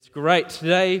Great.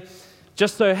 Today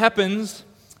just so happens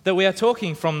that we are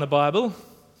talking from the Bible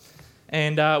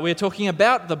and we're talking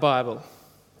about the Bible.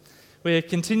 We're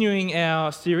continuing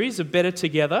our series of Better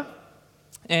Together,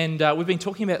 and we've been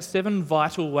talking about 7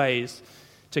 vital ways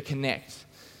to connect.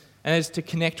 And it's to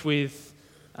connect with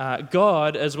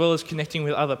God as well as connecting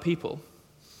with other people.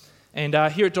 And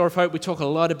here at Door of Hope we talk a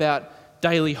lot about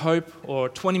daily hope or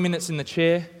 20 minutes in the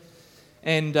chair.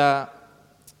 And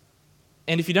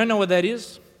if you don't know what that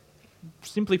is,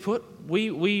 simply put,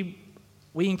 we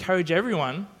encourage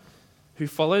everyone who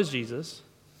follows Jesus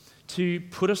to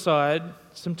put aside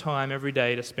some time every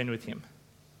day to spend with him.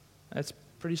 That's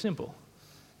pretty simple.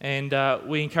 And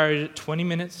we encourage it 20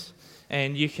 minutes,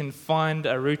 and you can find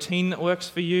a routine that works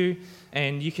for you,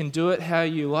 and you can do it how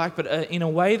you like, but in a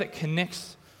way that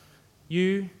connects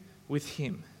you with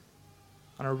him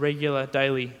on a regular,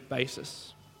 daily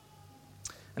basis.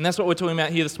 And that's what we're talking about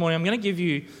here this morning. I'm going to give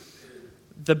you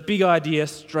the big idea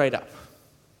straight up.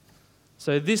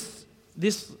 So this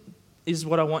is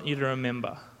what I want you to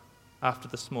remember after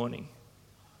this morning.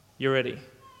 You ready?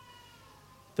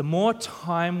 The more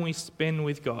time we spend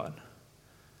with God,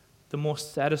 the more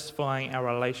satisfying our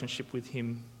relationship with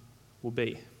him will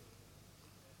be.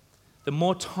 The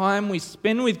more time we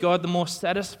spend with God, the more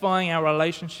satisfying our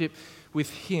relationship with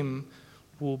him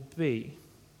will be.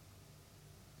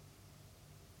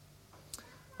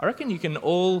 I reckon you can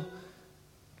all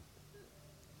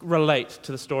relate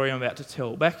to the story I'm about to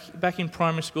tell. Back in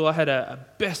primary school, I had a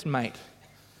best mate.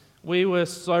 We were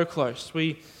so close.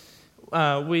 We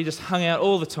just hung out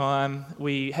all the time.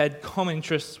 We had common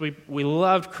interests. We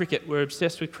loved cricket. We were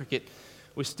obsessed with cricket.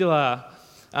 We still are.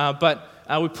 But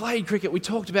we played cricket. We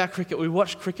talked about cricket. We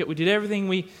watched cricket. We did everything.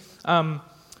 We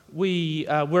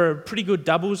were a pretty good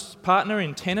doubles partner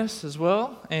in tennis as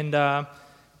well. And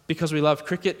because we loved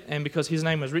cricket and because his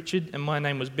name was Richard and my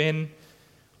name was Ben,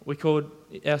 we called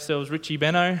ourselves Richie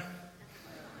Benno,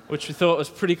 which we thought was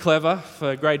pretty clever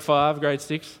for grade 5, grade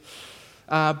 6.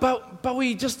 But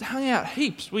we just hung out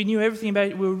heaps. We knew everything about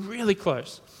it. We were really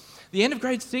close. The end of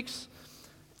grade 6,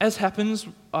 as happens,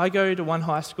 I go to one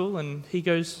high school and he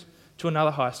goes to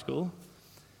another high school.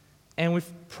 And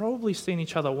we've probably seen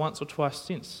each other once or twice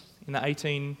since, in the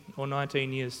 18 or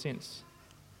 19 years since.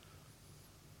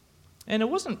 And it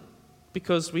wasn't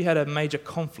because we had a major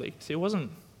conflict. It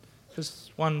wasn't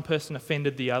because one person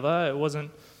offended the other. It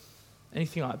wasn't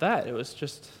anything like that. It was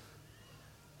just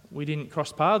we didn't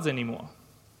cross paths anymore.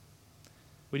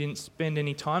 We didn't spend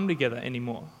any time together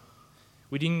anymore.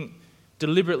 We didn't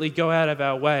deliberately go out of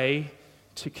our way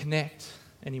to connect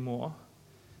anymore.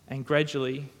 And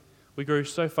gradually, we grew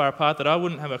so far apart that I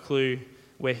wouldn't have a clue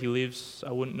where he lives.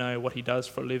 I wouldn't know what he does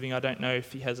for a living. I don't know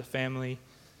if he has a family.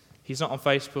 He's not on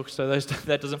Facebook, so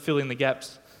that doesn't fill in the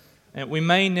gaps. And we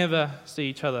may never see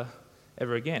each other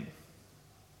ever again.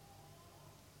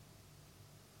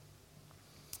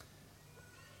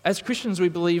 As Christians, we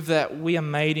believe that we are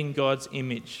made in God's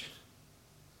image.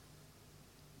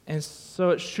 And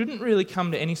so it shouldn't really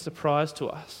come to any surprise to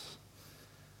us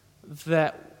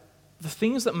that the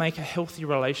things that make a healthy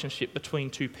relationship between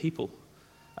two people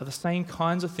are the same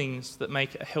kinds of things that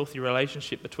make a healthy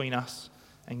relationship between us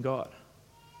and God.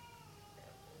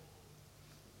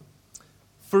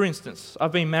 For instance,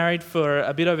 I've been married for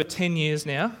a bit over 10 years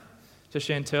now to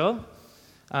Chantel,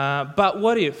 but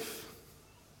what if,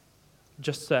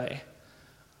 just say,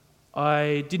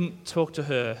 I didn't talk to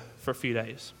her for a few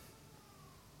days?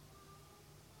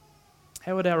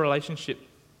 How would our relationship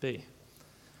be?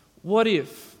 What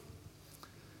if,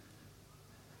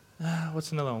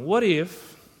 what's another one? What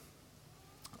if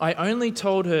I only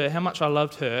told her how much I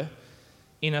loved her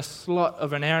in a slot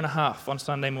of an hour and a half on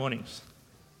Sunday mornings,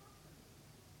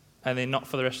 and then not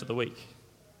for the rest of the week?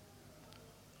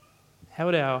 How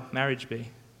would our marriage be?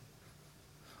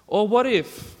 Or what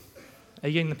if, are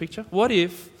you getting the picture? What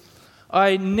if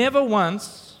I never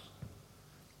once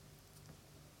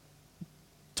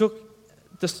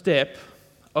took the step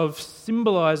of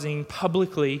symbolizing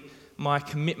publicly my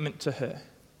commitment to her?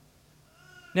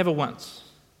 Never once.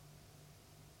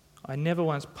 I never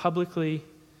once publicly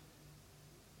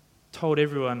told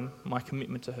everyone my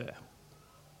commitment to her.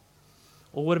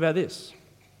 Or what about this?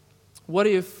 What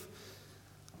if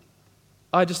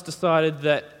I just decided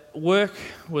that work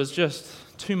was just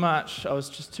too much, I was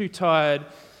just too tired,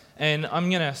 and I'm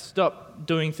going to stop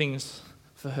doing things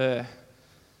for her.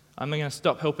 I'm going to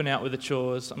stop helping out with the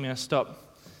chores. I'm going to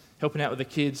stop helping out with the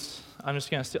kids. I'm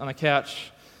just going to sit on the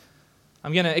couch.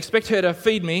 I'm going to expect her to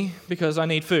feed me because I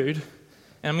need food,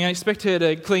 and I'm going to expect her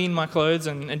to clean my clothes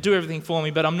and do everything for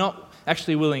me, but I'm not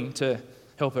actually willing to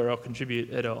help her or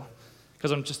contribute at all,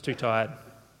 because I'm just too tired.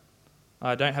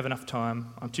 I don't have enough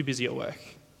time, I'm too busy at work.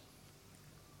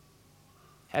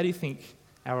 How do you think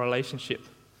our relationship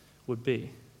would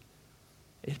be?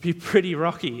 It'd be pretty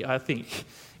rocky, I think.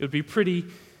 It would be pretty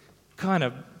kind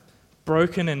of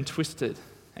broken and twisted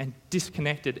and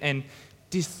disconnected and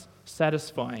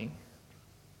dissatisfying.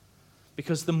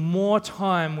 Because the more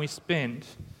time we spend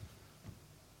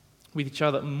with each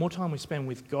other, the more time we spend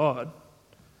with God,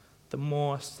 the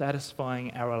more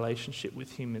satisfying our relationship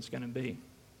with Him is going to be.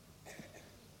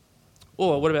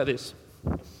 Or what about this?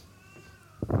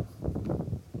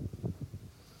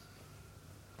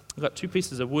 I've got 2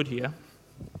 pieces of wood here.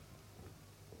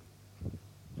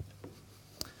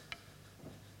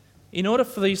 In order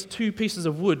for these 2 pieces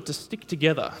of wood to stick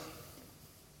together,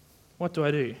 what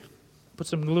do? Put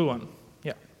some glue on.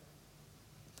 Yeah.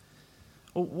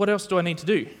 Well, what else do I need to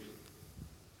do?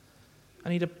 I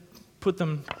need to put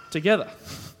them together.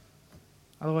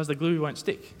 Otherwise the glue won't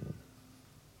stick.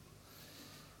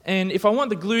 And if I want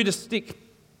the glue to stick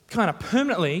kind of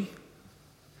permanently,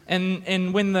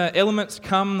 and when the elements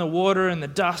come, the water and the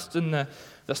dust and the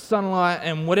sunlight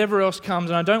and whatever else comes,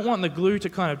 and I don't want the glue to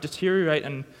kind of deteriorate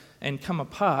and come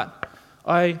apart,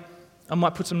 I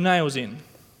might put some nails in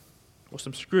or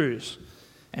some screws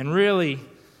and really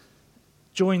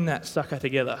join that sucker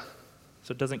together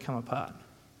so it doesn't come apart.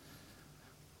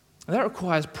 And that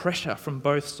requires pressure from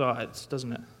both sides,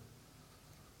 doesn't it?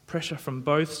 Pressure from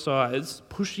both sides,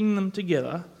 pushing them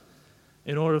together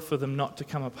in order for them not to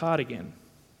come apart again.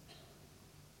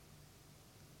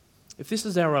 If this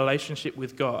is our relationship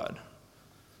with God,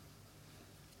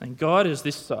 and God is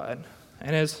this side,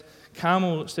 and as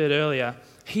Carmel said earlier,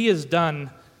 He has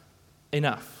done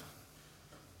enough.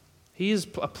 He has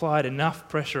applied enough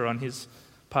pressure on His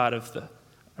part of the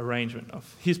arrangement,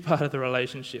 of His part of the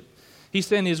relationship. He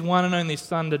sent His one and only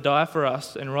Son to die for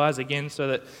us and rise again so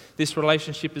that this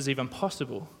relationship is even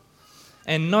possible.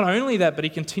 And not only that, but He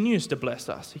continues to bless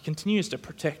us. He continues to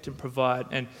protect and provide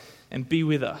and be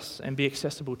with us and be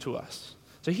accessible to us.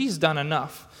 So He's done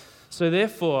enough. So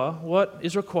therefore, what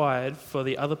is required for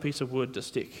the other piece of wood to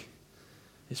stick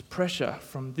is pressure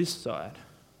from this side.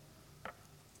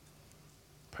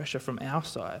 Pressure from our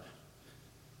side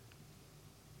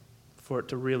for it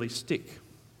to really stick.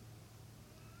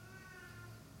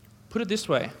 Put it this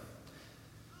way.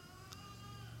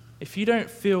 If you don't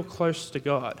feel close to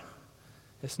God,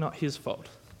 it's not His fault.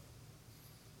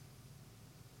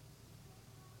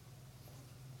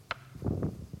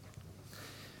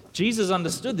 Jesus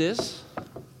understood this.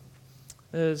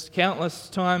 There's countless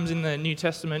times in the New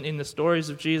Testament, in the stories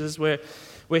of Jesus, where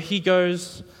He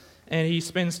goes and He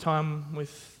spends time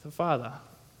with the Father,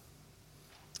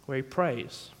 where He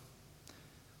prays.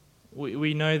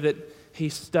 We know that He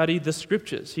studied the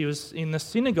Scriptures. He was in the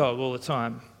synagogue all the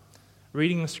time,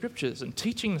 reading the Scriptures and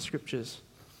teaching the Scriptures.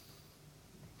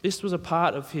 This was a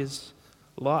part of His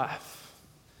life.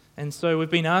 And so we've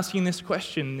been asking this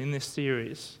question in this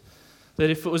series, that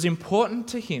if it was important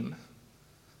to Him,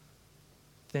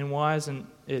 then why isn't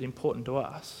it important to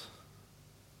us?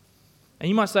 And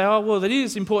you might say, oh, well, it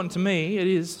is important to me, it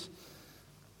is.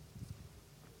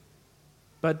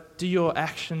 But do your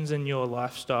actions and your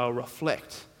lifestyle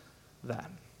reflect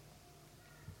that?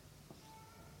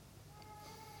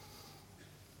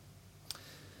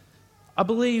 I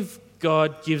believe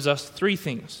God gives us 3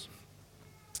 things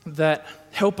that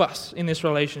help us in this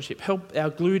relationship, help our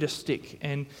glue to stick,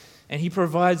 and He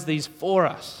provides these for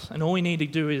us, and all we need to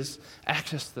do is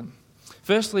access them.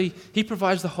 Firstly, He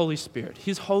provides the Holy Spirit.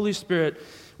 His Holy Spirit,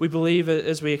 we believe,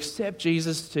 as we accept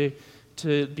Jesus to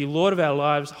be Lord of our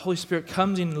lives, the Holy Spirit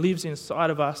comes in and lives inside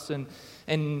of us,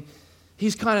 and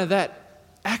He's kind of that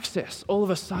access all of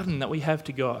a sudden that we have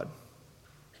to God.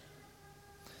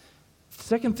 The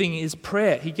second thing is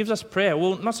prayer. He gives us prayer.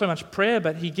 Well, not so much prayer,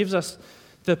 but He gives us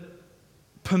the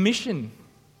permission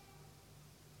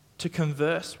to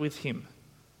converse with Him.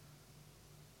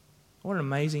 What an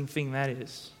amazing thing that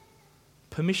is.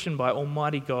 Permission by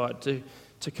Almighty God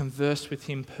to converse with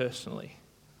Him personally.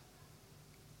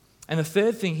 And the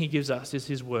third thing He gives us is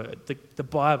His Word, the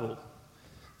Bible,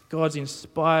 God's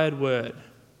inspired Word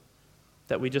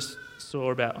that we just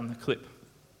saw about on the clip.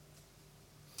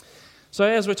 So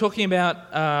as we're talking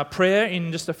about prayer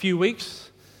in just a few weeks,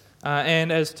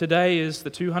 and as today is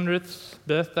the 200th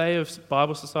birthday of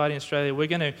Bible Society in Australia, we're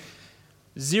going to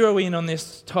zero in on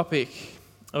this topic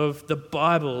of the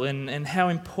Bible and how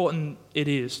important it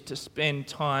is to spend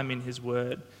time in His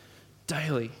Word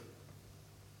daily.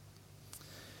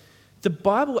 The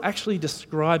Bible actually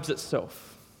describes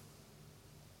itself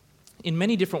in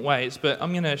many different ways, but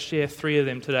I'm going to share 3 of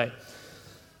them today.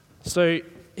 So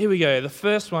here we go. The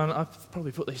first one, I've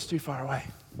probably put these too far away.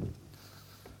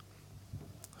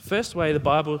 first way the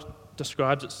Bible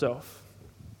describes itself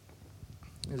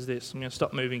is this. I'm going to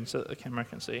stop moving so that the camera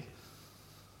can see.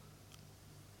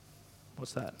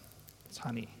 What's that? It's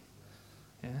honey.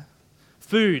 Yeah.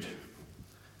 Food.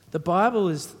 The Bible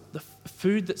is the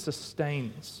food that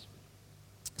sustains.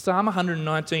 Psalm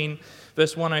 119,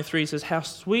 verse 103 says, "How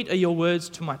sweet are your words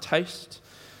to my taste,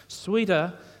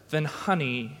 sweeter than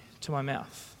honey to my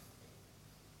mouth."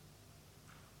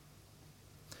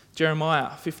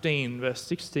 Jeremiah 15, verse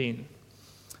 16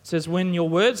 says, "When your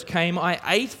words came, I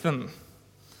ate them.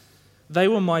 They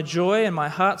were my joy and my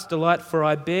heart's delight, for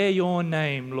I bear your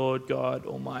name, Lord God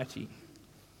Almighty."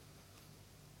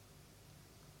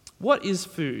 What is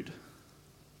food?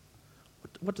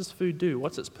 What does food do?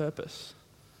 What's its purpose?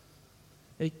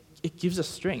 It gives us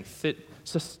strength. It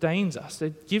sustains us.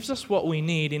 It gives us what we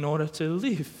need in order to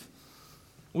live.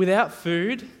 Without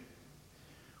food,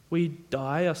 we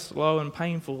die a slow and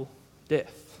painful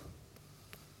death.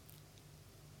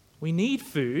 We need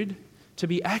food to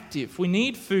be active. We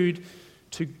need food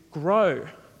to grow.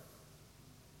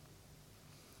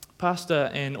 Pastor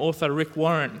and author Rick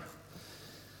Warren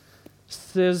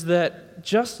says that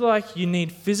just like you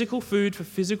need physical food for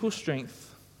physical strength,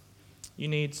 you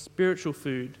need spiritual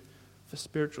food for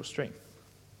spiritual strength.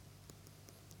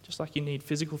 Just like you need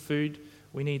physical food,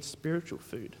 we need spiritual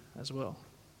food as well.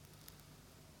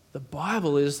 The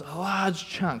Bible is a large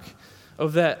chunk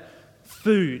of that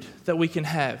food that we can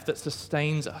have, that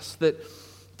sustains us,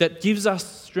 that gives us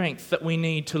strength that we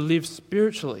need to live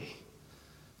spiritually.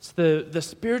 It's the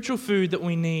spiritual food that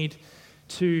we need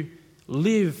to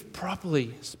live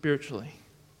properly spiritually.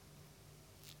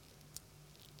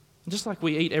 And just like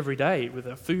we eat every day with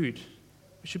our food,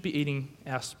 we should be eating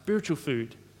our spiritual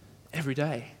food every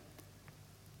day.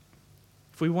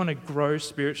 If we want to grow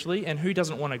spiritually, and who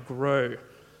doesn't want to grow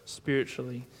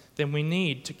spiritually, then we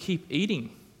need to keep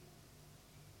eating.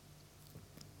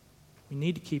 We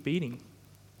need to keep eating.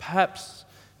 Perhaps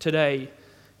today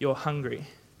you're hungry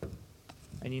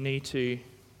and you need to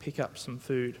pick up some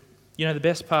food. You know, the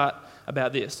best part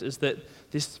about this is that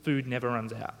this food never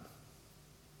runs out.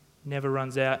 Never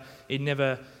runs out. It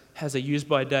never has a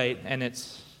use-by date, and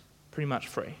it's pretty much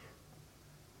free.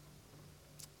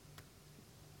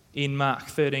 In Mark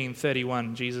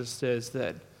 13:31, Jesus says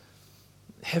that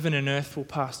heaven and earth will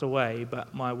pass away,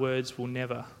 but my words will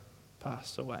never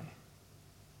pass away.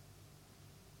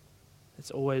 It's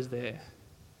always there.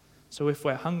 So if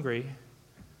we're hungry,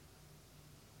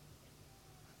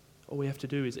 all we have to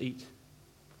do is eat.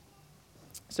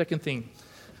 Second thing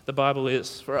the Bible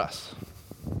is for us.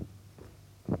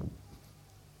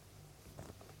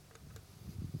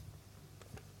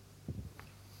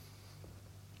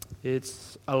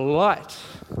 It's a light.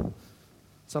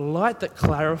 It's a light that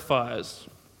clarifies.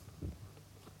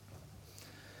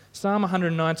 Psalm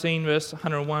 119, verse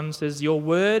 101 says, "Your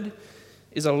word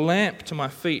is a lamp to my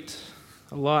feet,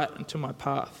 a light unto my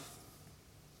path."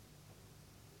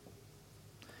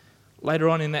 Later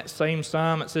on in that same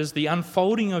psalm, it says, "The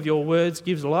unfolding of your words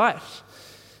gives light.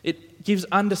 It gives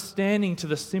understanding to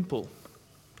the simple."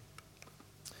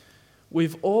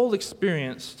 We've all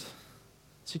experienced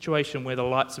a situation where the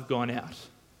lights have gone out.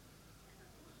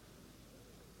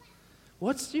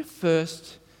 What's your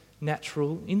first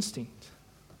natural instinct,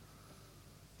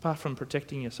 apart from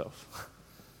protecting yourself?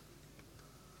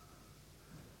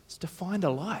 It's to find a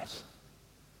light.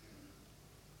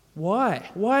 Why?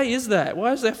 Why is that?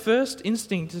 Why is our first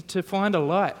instinct to find a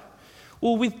light?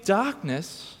 Well, with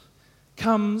darkness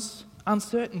comes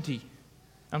uncertainty.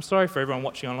 I'm sorry for everyone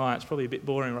watching online. It's probably a bit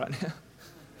boring right now.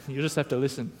 You'll just have to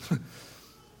listen.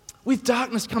 With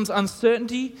darkness comes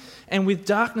uncertainty, and with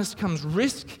darkness comes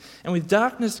risk, and with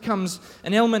darkness comes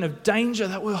an element of danger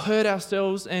that we'll hurt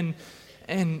ourselves, and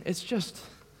it's just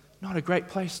not a great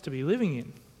place to be living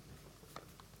in.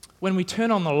 When we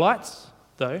turn on the lights,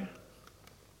 though,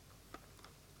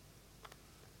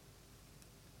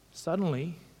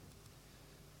 suddenly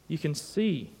you can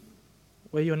see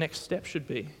where your next step should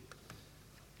be.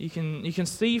 You can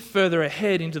see further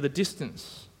ahead into the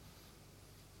distance.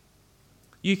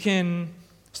 You can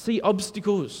see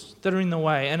obstacles that are in the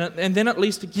way, and then at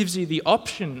least it gives you the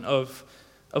option of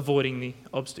avoiding the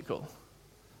obstacle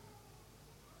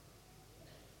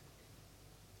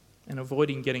and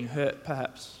avoiding getting hurt,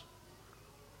 perhaps.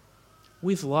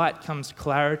 With light comes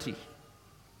clarity.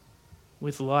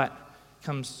 With light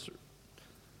comes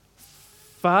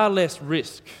far less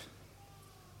risk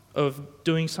of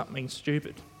doing something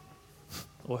stupid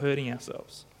or hurting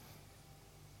ourselves.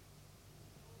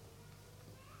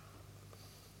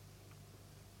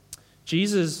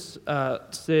 Jesus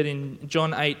said in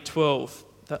John 8:12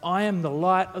 that I am the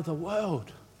light of the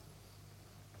world.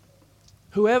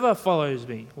 Whoever follows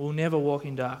me will never walk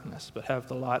in darkness, but have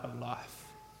the light of life.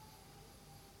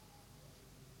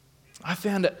 I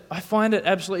find it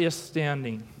absolutely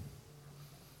astounding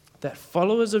that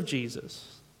followers of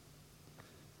Jesus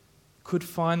could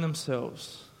find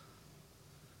themselves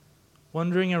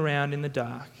wandering around in the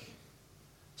dark,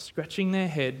 scratching their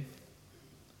head,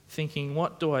 thinking,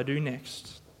 what do I do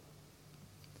next?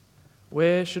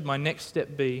 Where should my next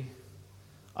step be?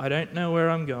 I don't know where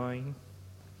I'm going.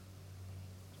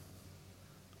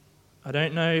 I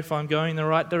don't know if I'm going the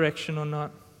right direction or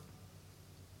not.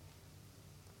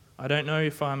 I don't know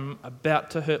if I'm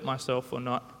about to hurt myself or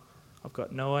not. I've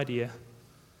got no idea.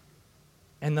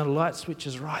 And the light switch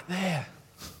is right there.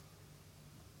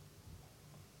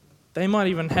 They might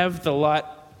even have the light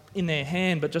in their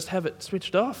hand, but just have it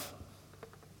switched off.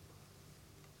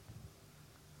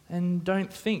 And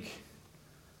don't think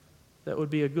that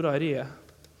would be a good idea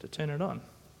to turn it on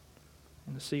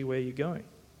and to see where you're going.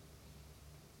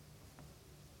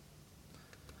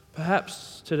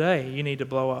 Perhaps today you need to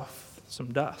blow off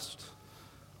some dust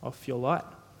off your light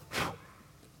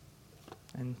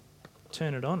and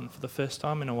turn it on for the first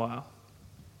time in a while.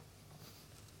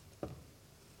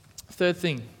 Third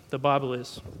thing the Bible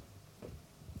is,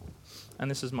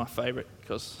 and this is my favourite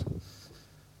because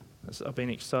I've been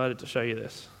excited to show you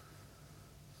this.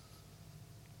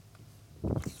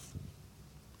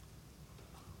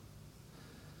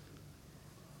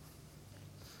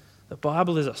 The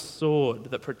Bible is a sword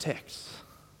that protects.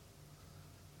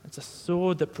 It's a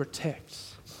sword that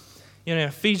protects. You know,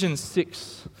 Ephesians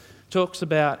 6 talks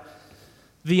about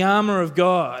the armour of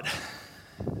God.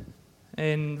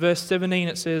 In verse 17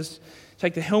 it says,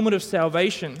 take the helmet of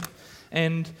salvation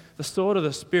and the sword of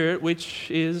the Spirit,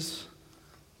 which is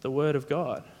the Word of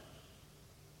God.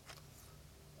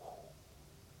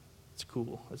 It's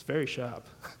cool. It's very sharp.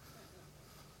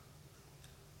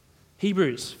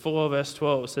 Hebrews 4 verse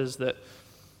 12 says that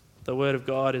the Word of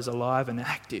God is alive and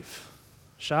active,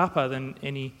 sharper than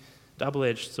any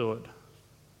double-edged sword.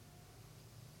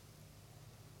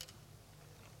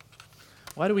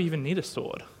 Why do we even need a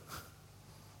sword?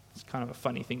 It's kind of a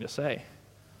funny thing to say.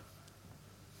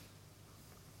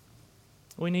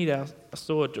 We need a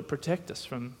sword to protect us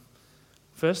from,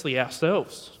 firstly,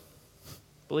 ourselves.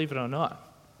 Believe it or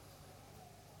not.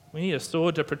 We need a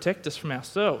sword to protect us from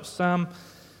ourselves. Psalm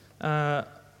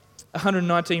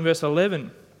 119 verse 11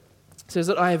 says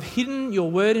that I have hidden your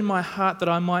word in my heart that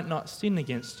I might not sin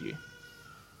against you.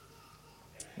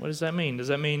 What does that mean? Does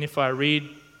that mean if I read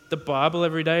the Bible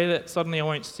every day that suddenly I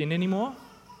won't sin anymore?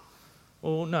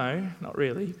 Well, no, not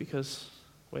really, because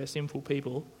we're sinful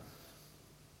people.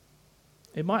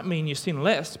 It might mean you sin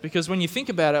less, because when you think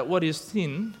about it, what is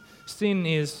sin? Sin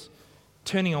is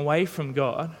turning away from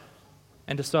God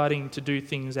and deciding to do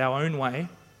things our own way.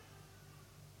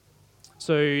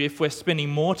 So if we're spending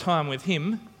more time with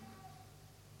Him,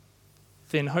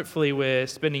 then hopefully we're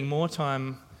spending more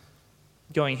time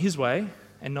going His way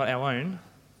and not our own.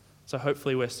 So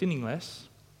hopefully we're sinning less.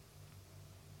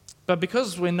 But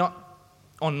because we're not,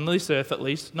 on this earth at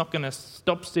least, not going to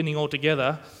stop sinning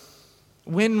altogether,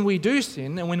 when we do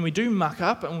sin and when we do muck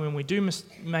up and when we do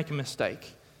make a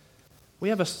mistake, we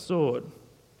have a sword.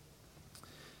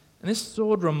 And this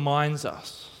sword reminds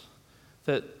us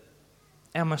that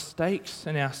our mistakes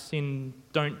and our sin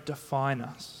don't define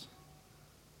us.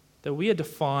 That we are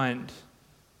defined,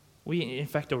 we in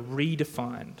fact are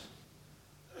redefined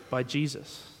by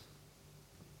Jesus.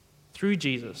 Through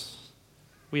Jesus,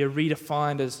 we are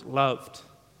redefined as loved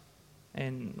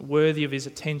and worthy of His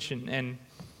attention and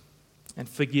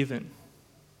forgiven.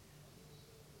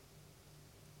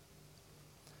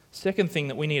 Second thing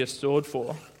that we need a sword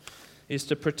for is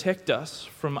to protect us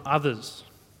from others.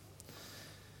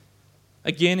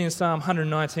 Again, in Psalm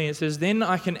 119, it says, then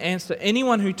I can answer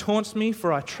anyone who taunts me,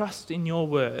 for I trust in your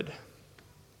word.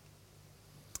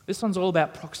 This one's all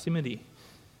about proximity.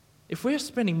 If we're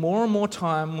spending more and more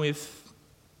time with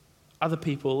other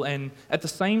people and at the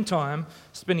same time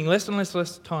spending less and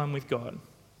less time with God,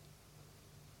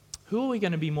 who are we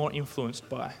going to be more influenced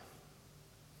by?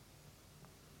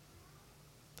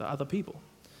 The other people.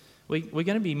 We're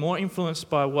going to be more influenced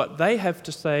by what they have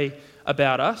to say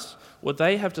about us, what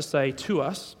they have to say to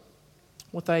us,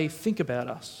 what they think about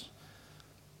us,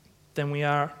 than we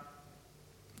are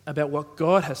about what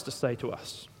God has to say to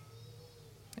us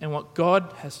and what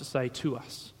God has to say to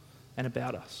us and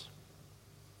about us.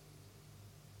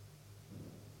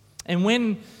 And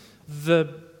when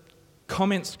the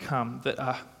comments come that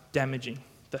are damaging,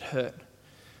 that hurt,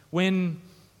 when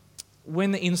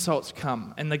the insults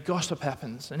come and the gossip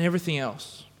happens and everything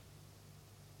else,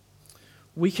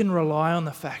 we can rely on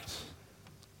the fact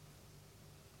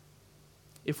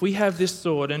If we have this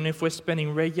sword and if we're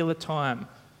spending regular time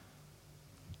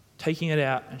taking it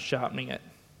out and sharpening it,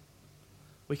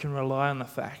 we can rely on the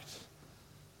fact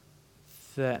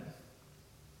that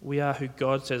we are who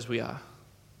God says we are.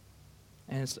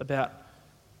 And it's about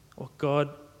what God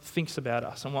thinks about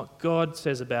us and what God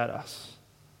says about us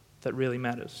that really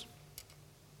matters.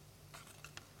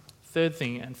 Third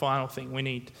thing and final thing we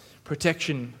need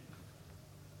protection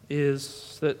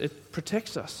is that it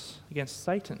protects us against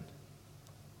Satan.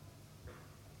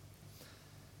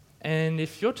 And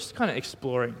if you're just kind of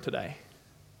exploring today,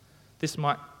 this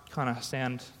might kind of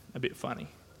sound a bit funny.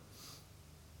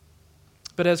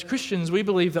 But as Christians, we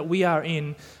believe that we are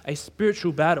in a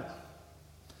spiritual battle,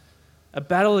 a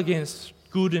battle against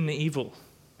good and evil.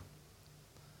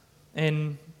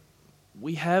 And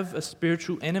we have a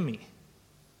spiritual enemy.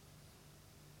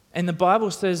 And the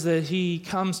Bible says that he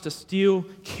comes to steal,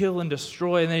 kill, and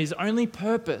destroy, and that his only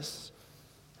purpose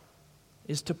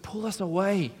is to pull us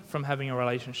away from having a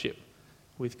relationship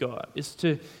with God, is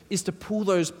to pull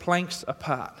those planks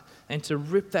apart and to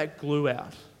rip that glue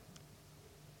out.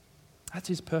 That's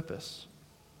his purpose.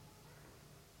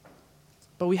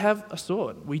 But we have a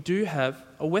sword. We do have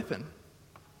a weapon.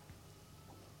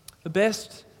 The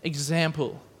best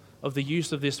example of the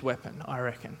use of this weapon, I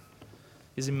reckon,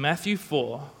 is in Matthew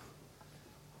 4,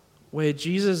 where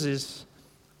Jesus is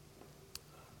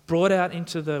brought out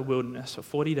into the wilderness for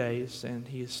 40 days and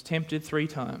he is tempted 3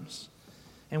 times.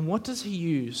 And what does he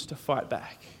use to fight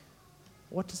back?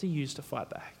 What does he use to fight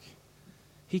back?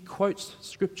 He quotes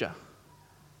Scripture.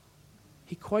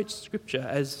 He quotes Scripture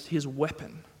as his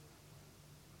weapon.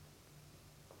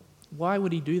 Why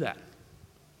would he do that?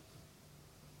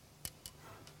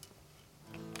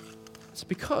 It's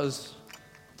because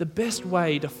the best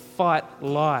way to fight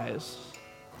lies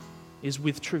is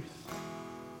with truth.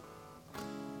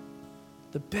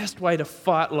 The best way to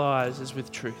fight lies is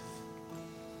with truth.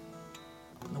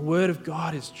 And the Word of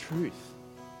God is truth.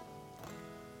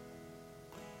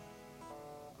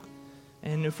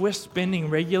 And if we're spending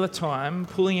regular time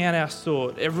pulling out our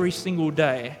sword every single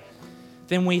day,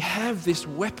 then we have this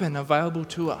weapon available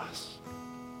to us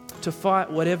to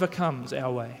fight whatever comes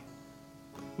our way.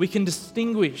 We can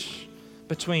distinguish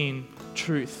between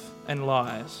truth and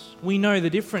lies. We know the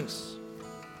difference,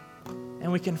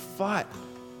 and we can fight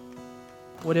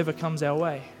whatever comes our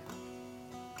way.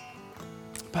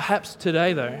 Perhaps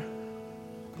today, though,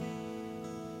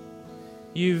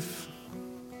 you've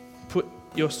put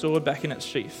your sword back in its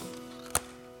sheath.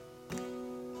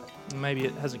 Maybe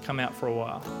it hasn't come out for a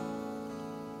while.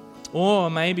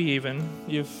 Or maybe even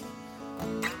you've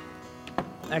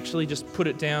actually just put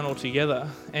it down altogether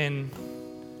and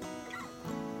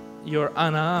you're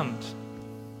unarmed.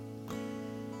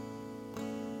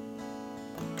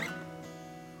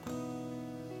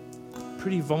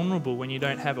 Pretty vulnerable when you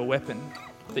don't have a weapon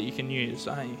that you can use,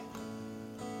 aren't you?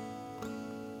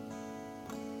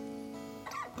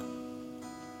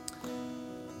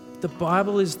 The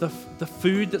Bible is the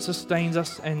food that sustains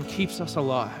us and keeps us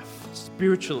alive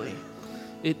spiritually.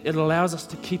 It allows us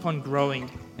to keep on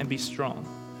growing and be strong.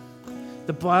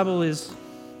 The Bible is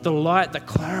the light that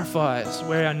clarifies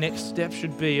where our next step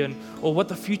should be or what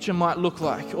the future might look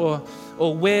like or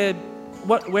where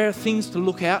are things to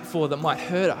look out for that might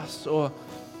hurt us, or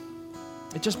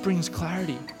it just brings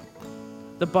clarity.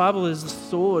 The Bible is the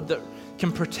sword that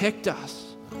can protect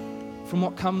us from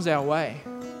what comes our way.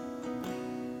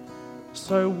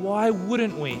 So why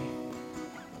wouldn't we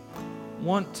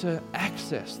want to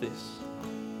access this?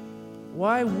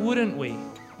 Why wouldn't we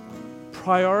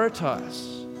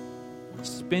prioritize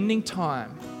spending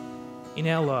time in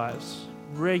our lives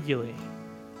regularly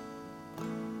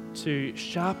to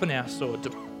sharpen our sword, to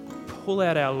pull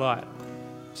out our light,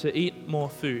 to eat more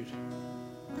food?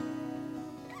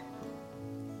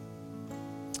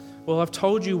 Well, I've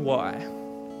told you why.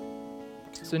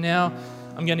 So now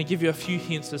I'm going to give you a few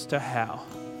hints as to how.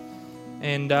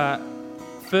 And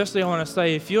firstly, I want to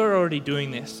say, if you're already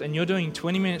doing this and you're doing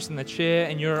 20 minutes in the chair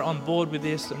and you're on board with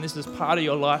this and this is part of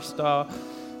your lifestyle,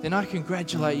 then I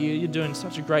congratulate you. You're doing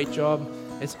such a great job.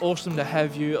 It's awesome to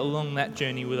have you along that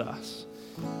journey with us.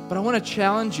 But I want to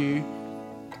challenge you,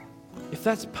 if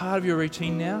that's part of your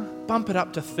routine now, bump it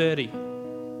up to 30.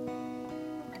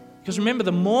 Because remember,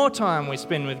 the more time we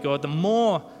spend with God, the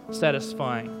more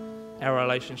satisfying our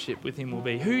relationship with Him will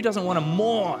be. Who doesn't want a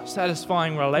more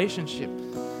satisfying relationship?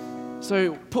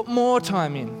 So put more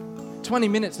time in. 20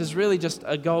 minutes is really just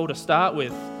a goal to start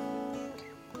with.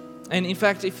 And in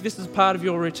fact, if this is part of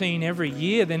your routine every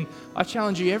year, then I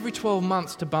challenge you every 12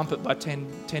 months to bump it by 10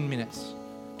 minutes.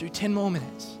 Do 10 more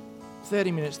minutes.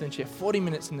 30 minutes in the chair, 40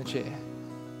 minutes in the chair.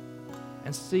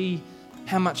 And see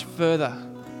how much further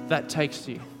that takes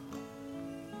you.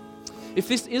 If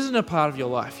this isn't a part of your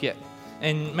life yet,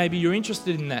 and maybe you're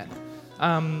interested in that,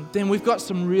 then we've got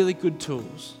some really good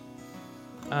tools.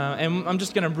 And I'm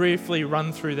just going to briefly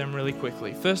run through them really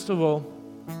quickly. First of all,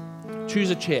 choose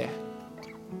a chair.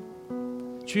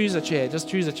 Choose a chair. Just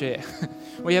choose a chair.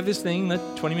 We have this thing, the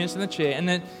 20 minutes in the chair, and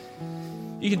then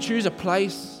you can choose a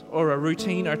place or a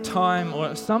routine or a time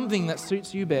or something that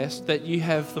suits you best, that you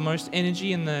have the most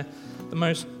energy and the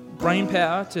most brain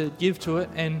power to give to it,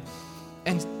 and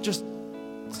just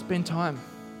spend time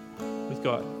with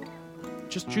God.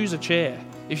 Just choose a chair.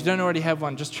 If you don't already have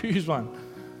one, just choose one.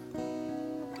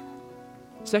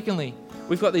 Secondly,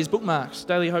 we've got these bookmarks,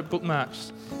 Daily Hope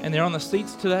bookmarks, and they're on the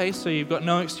seats today, so you've got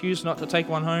no excuse not to take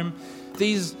one home.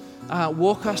 These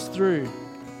walk us through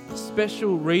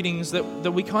special readings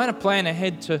that we kind of plan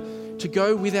ahead to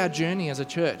go with our journey as a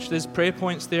church. There's prayer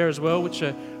points there as well, which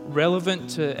are relevant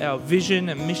to our vision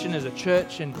and mission as a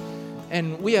church,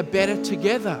 and we are better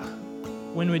together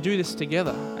when we do this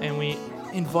together, and we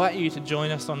invite you to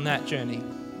join us on that journey.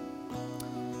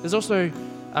 There's also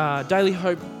Daily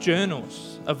Hope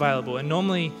journals available, and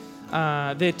normally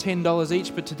they're $10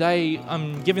 each, but today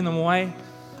I'm giving them away.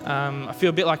 I feel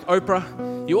a bit like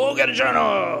Oprah. You all get a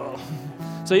journal!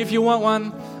 So if you want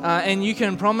one, and you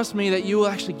can promise me that you will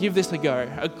actually give this a go,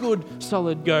 a good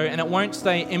solid go, and it won't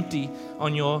stay empty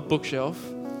on your bookshelf,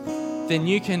 then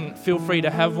you can feel free to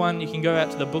have one. You can go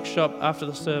out to the bookshop after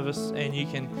the service and you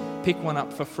can pick one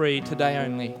up for free today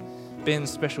only. Ben's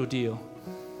special deal.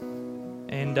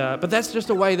 And but that's just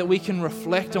a way that we can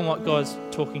reflect on what God's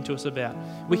talking to us about.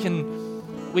 We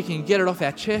can get it off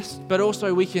our chest, but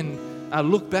also we can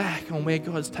look back on where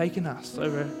God's taken us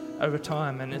over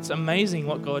time. And it's amazing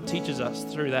what God teaches us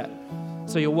through that.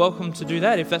 So you're welcome to do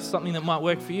that if that's something that might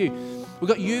work for you. We've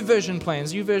got YouVersion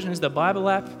plans. YouVersion is the Bible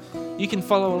app. You can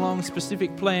follow along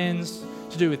specific plans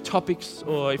to do with topics,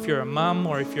 or if you're a mum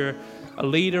or if you're a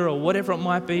leader or whatever it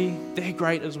might be, they're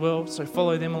great as well. So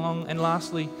follow them along. And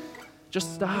lastly,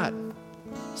 just start.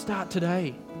 Start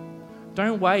today.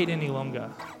 Don't wait any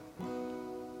longer.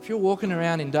 If you're walking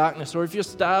around in darkness, or if you're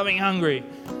starving hungry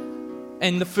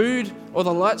and the food or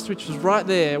the light switch is right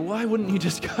there, why wouldn't you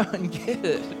just go and get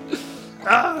it?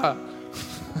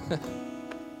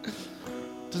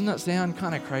 Doesn't that sound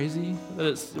kind of crazy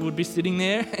that it would be sitting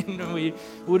there and we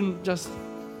wouldn't just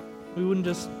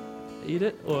eat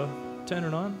it or turn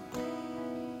it on?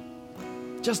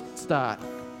 Just start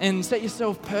and set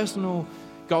yourself personal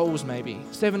goals maybe.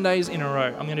 7 days in a row.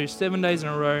 I'm going to do 7 days in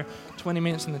a row, 20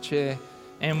 minutes in the chair,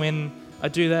 and when I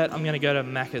do that, I'm going to go to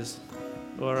Macca's,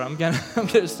 or I'm going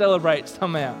to celebrate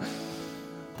somehow.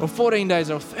 Or 14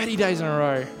 days or 30 days in a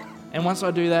row. And once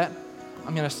I do that,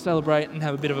 I'm going to celebrate and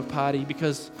have a bit of a party,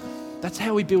 because that's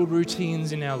how we build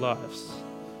routines in our lives.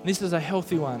 And this is a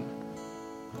healthy one.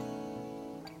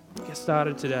 Get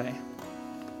started today.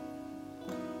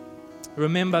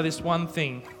 Remember this one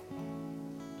thing.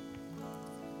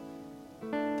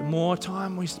 The more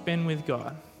time we spend with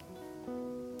God,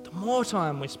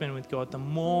 the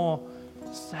more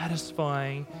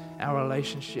satisfying our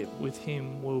relationship with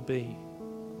Him will be.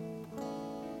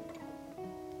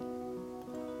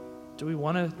 Do we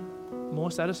want a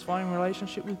more satisfying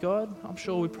relationship with God? I'm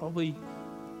sure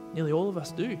nearly all of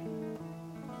us do.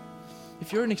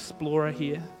 If you're an explorer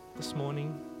here this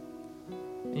morning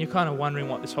and you're kind of wondering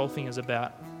what this whole thing is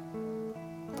about,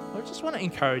 I just want to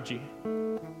encourage you.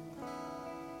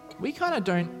 We kind of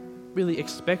don't really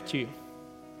expect you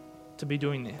to be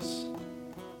doing this.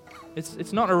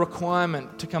 It's not a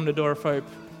requirement to come to Door of Hope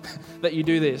that you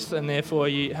do this and therefore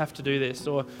you have to do this.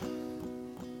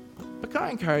 But can I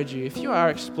encourage you, if you are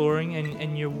exploring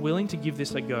and you're willing to give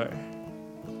this a go,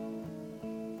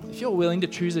 if you're willing to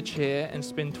choose a chair and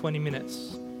spend 20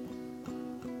 minutes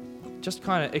just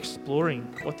kind of exploring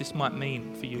what this might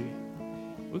mean for you.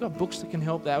 We've got books that can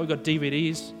help that. We've got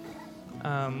DVDs.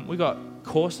 We've got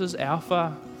courses,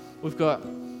 Alpha.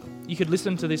 You could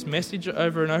listen to this message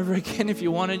over and over again if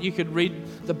you wanted. You could read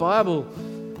the Bible.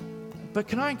 But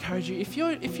can I encourage you, if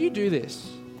you do this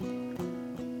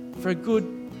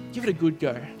give it a good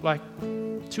go, like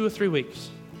 2 or 3 weeks.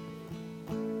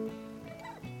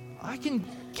 I can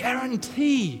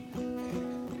guarantee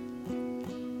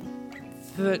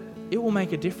that it will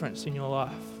make a difference in your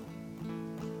life.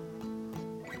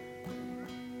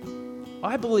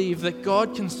 I believe that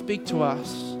God can speak to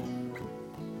us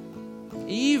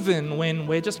even when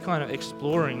we're just kind of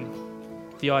exploring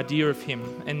the idea of Him,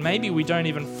 and maybe we don't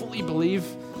even fully believe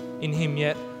in Him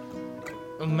yet,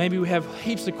 or maybe we have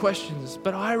heaps of questions.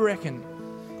 But I reckon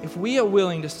if we are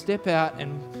willing to step out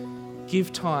and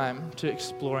give time to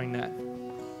exploring that,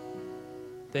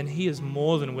 then He is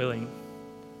more than willing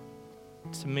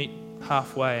to meet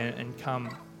halfway and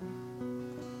come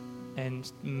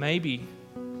and maybe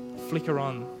flicker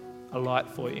on a light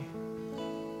for you.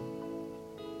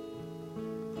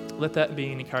 Let that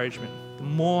be an encouragement. The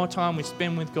more time we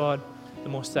spend with God, the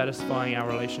more satisfying our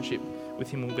relationship with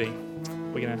Him will be.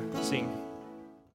 We're going to sing.